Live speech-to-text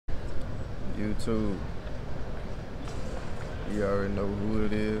YouTube, you already know who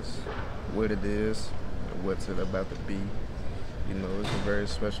it is, what it is, and what's it about to be. You know, it's a very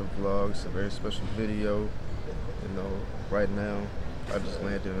special vlog, it's a very special video. You know, right now, I just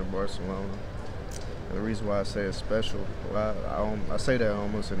landed in Barcelona. And the reason why I say it's special, well, I say that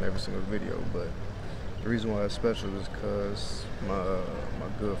almost in every single video, but the reason why it's special is because my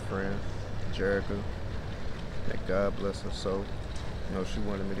good friend, Jerica, that God bless her soul, you know, she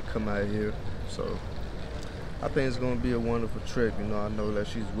wanted me to come out here. So I think it's going to be a wonderful trip. You know, I know that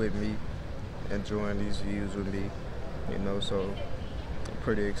she's with me, enjoying these views with me, you know, so I'm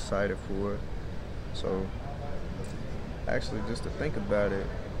pretty excited for it. So actually, just to think about it,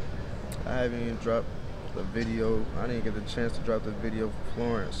 I haven't even dropped the video. I didn't get the chance to drop the video for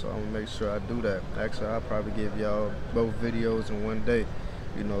Florence, so I'm gonna make sure I do that. Actually, I'll probably give y'all both videos in one day,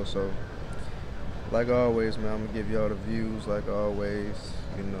 you know. So like always, man, I'm gonna give y'all the views like always.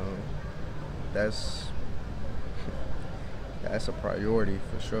 You know, that's a priority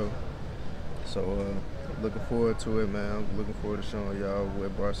for sure. So looking forward to it, man. I'm looking forward to showing y'all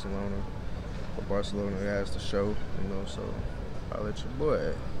what Barcelona has to show, you know. So I'll let your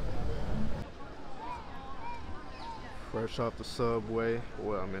boy. Fresh off the subway,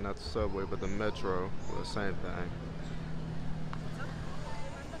 well, I mean not the subway, but the metro, well, the same thing.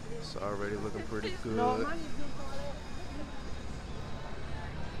 It's already looking pretty good.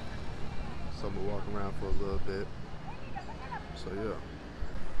 So I'm gonna walk around for a little bit. So yeah.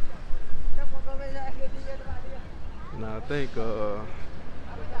 Now I think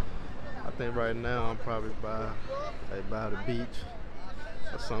right now I'm probably by the beach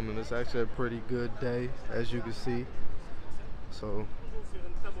or something. It's actually a pretty good day, as you can see. So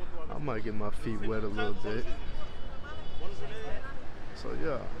I might get my feet wet a little bit. So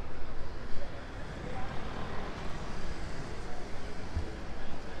yeah.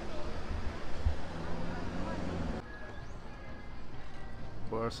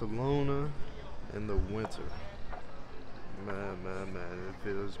 Barcelona in the winter. Man, it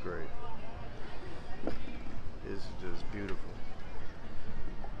feels great. It's just beautiful.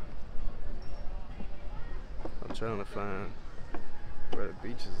 I'm trying to find where the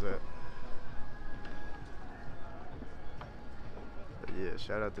beach is at. But yeah,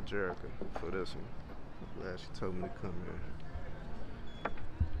 shout out to Jerica for this one. I'm glad she told me to come here.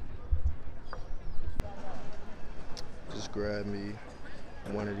 Just grab me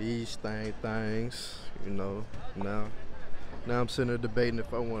one of these things, you know. Now I'm sitting there debating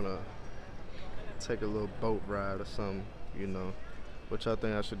if I want to take a little boat ride or something, you know. What y'all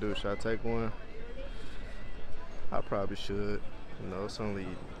think I should do? Should I take one? I probably should. You know, it's only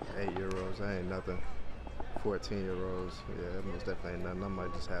 8 euros. That ain't nothing. 14 euros. Yeah, that most definitely ain't nothing. I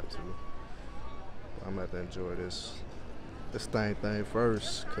might just have to. I'm gonna have to enjoy this thing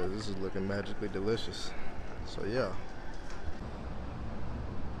first, because this is looking magically delicious. So yeah.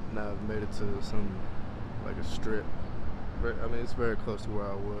 Now I've made it to some, like a strip. I mean, it's very close to where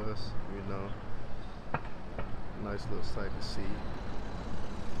I was, you know. Nice little sight to see.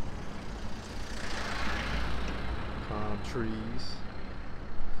 Palm trees.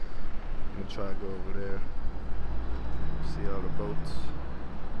 I'm gonna try to go over there, see all the boats.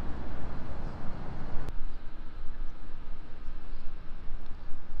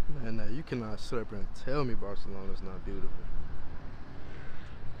 Man, now you cannot sit up here and tell me Barcelona's not beautiful.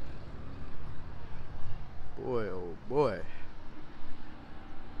 Boy, oh boy.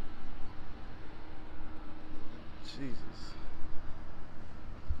 Jesus.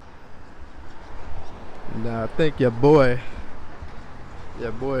 Now I think your boy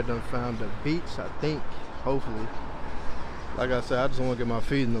done found the beach, I think, hopefully. Like I said, I just want to get my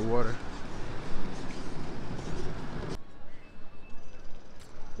feet in the water.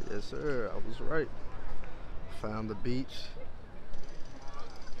 Yes sir, I was right. Found the beach.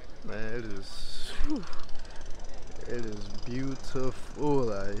 Man, it is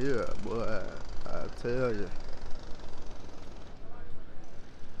beautiful out here, boy, I tell you.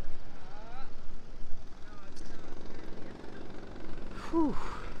 Whew.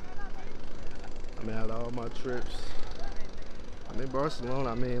 I mean, out of all my trips, I mean,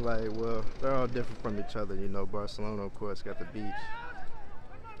 Barcelona, I mean, like, well, they're all different from each other, you know. Barcelona, of course, got the beach.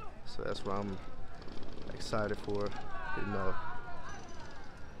 So that's what I'm excited for, you know.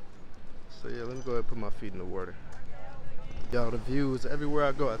 So yeah, let me go ahead and put my feet in the water. Y'all, the views, everywhere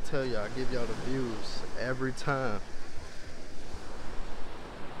I go, I tell y'all, I give y'all the views every time.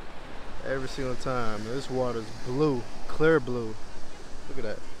 Every single time. This water's blue, clear blue. Look at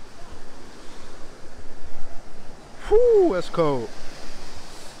that. Whew, that's cold.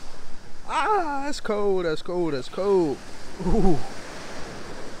 Ah, that's cold, that's cold, that's cold. Ooh.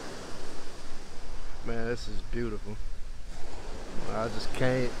 Man, this is beautiful. I just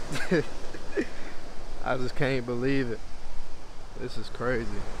can't. I just can't believe it. This is crazy.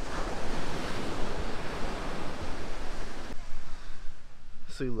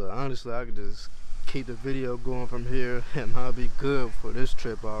 See, look, honestly, I could just keep the video going from here and I'll be good for this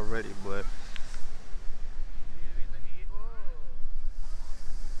trip already, but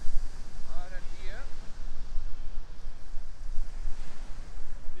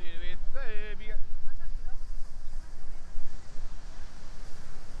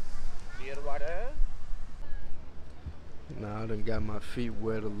now I done got my feet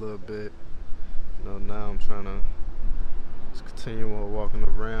wet a little bit. You know, now I'm trying to just continue on walking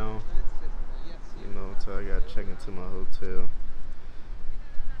around, you know, until I got to check into my hotel.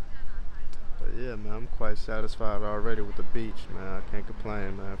 But yeah, man, I'm quite satisfied already with the beach, man. I can't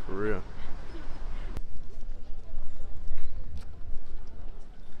complain, man, for real.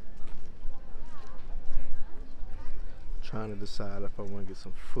 Trying to decide if I want to get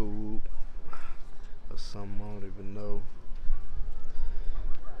some food or something, I don't even know.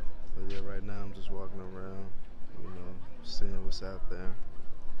 But yeah, right now I'm just walking around, you know, seeing what's out there.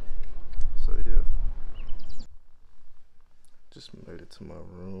 So yeah, just made it to my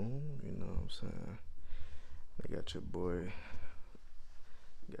room, you know what I'm saying. They got your boy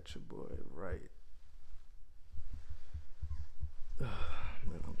right.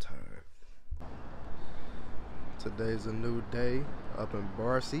 Man, I'm tired. Today's a new day up in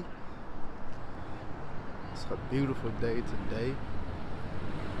Barcy. It's a beautiful day today.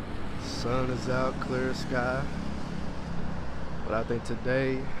 Sun is out, clear sky. But I think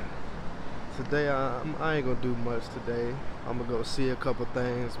today I ain't gonna do much today. I'm gonna go see a couple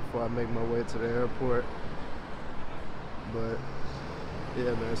things before I make my way to the airport. But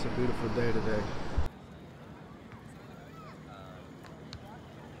yeah, man, it's a beautiful day today.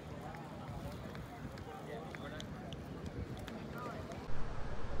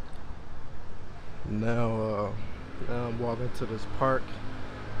 Now I'm walking to this park.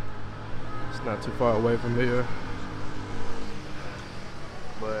 It's not too far away from here,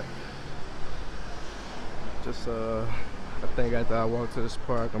 but just I think after I walk to this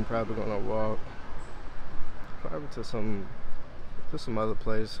park, I'm probably gonna walk to some other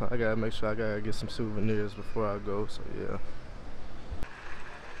place. I gotta make sure I gotta get some souvenirs before I go. So yeah,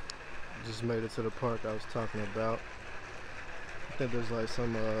 just made it to the park I was talking about. I think there's like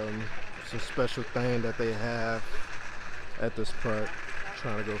some special thing that they have at this park. I'm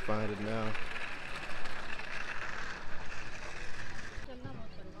trying to go find it now.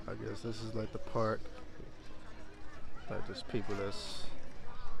 I guess this is like the park. Like just people that's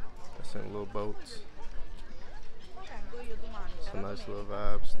in little boats. Some nice little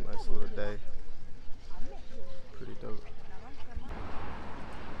vibes, nice little day. Pretty dope.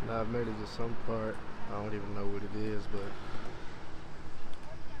 Now I've made it to some part. I don't even know what it is, but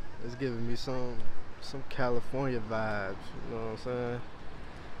it's giving me some California vibes, you know what I'm saying?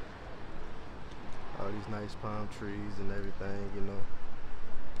 All these nice palm trees and everything, you know.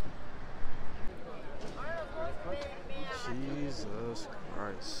 Jesus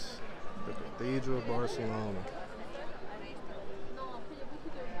Christ. The Cathedral of Barcelona.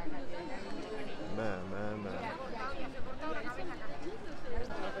 Man.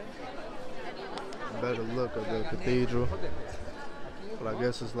 Better look at the cathedral. But I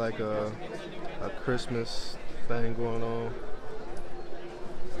guess it's like a Christmas thing going on.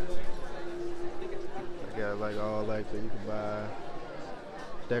 They got like all like that, you can buy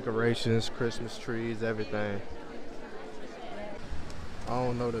decorations, Christmas trees, everything. I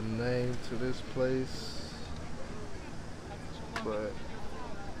don't know the name to this place, but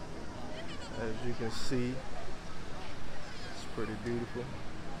as you can see, it's pretty beautiful.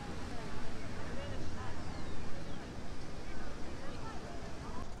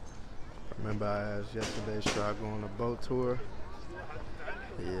 Remember I asked yesterday, should I go on a boat tour?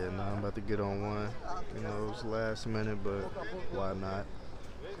 Yeah, now I'm about to get on one. You know, it was last minute, but why not?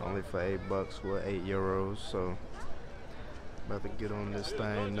 Only for $8, well, €8, so about to get on this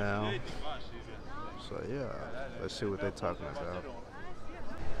thing now. So yeah, let's see what they're talking about.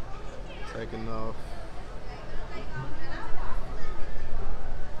 Taking off.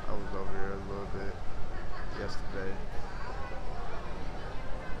 I was over here a little bit yesterday.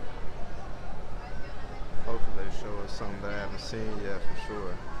 Hopefully they show us something that I haven't seen yet for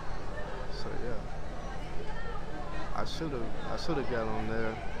sure. So yeah, I should have got on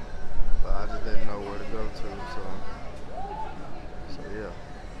there, but I just didn't know where to go to. So yeah.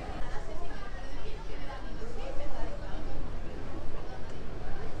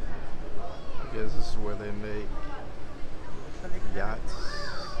 I guess this is where they make yachts,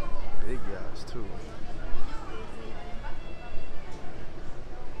 big guys too.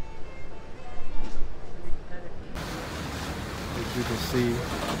 As you can see,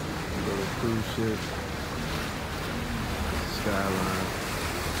 little cruise ship, skyline.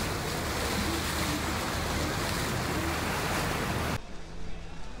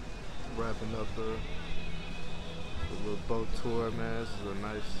 Wrapping up the little boat tour, man. This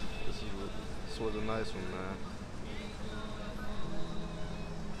was a nice one, man.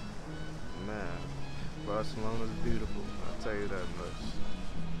 Man, Barcelona's beautiful, I'll tell you that much.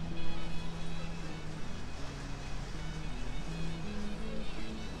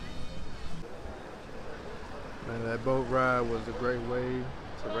 Man, that boat ride was a great way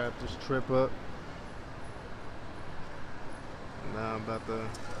to wrap this trip up. Now I'm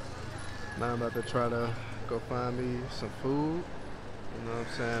about to try to go find me some food. You know what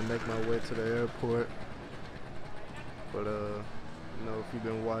I'm saying? Make my way to the airport. But you know, if you've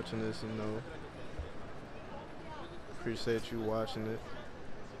been watching this, you know, appreciate you watching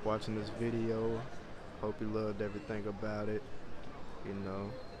this video. Hope you loved everything about it. You know,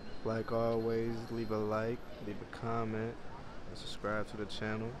 like always, leave a like, leave a comment, and subscribe to the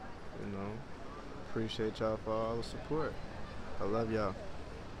channel. You know, appreciate y'all for all the support. I love y'all.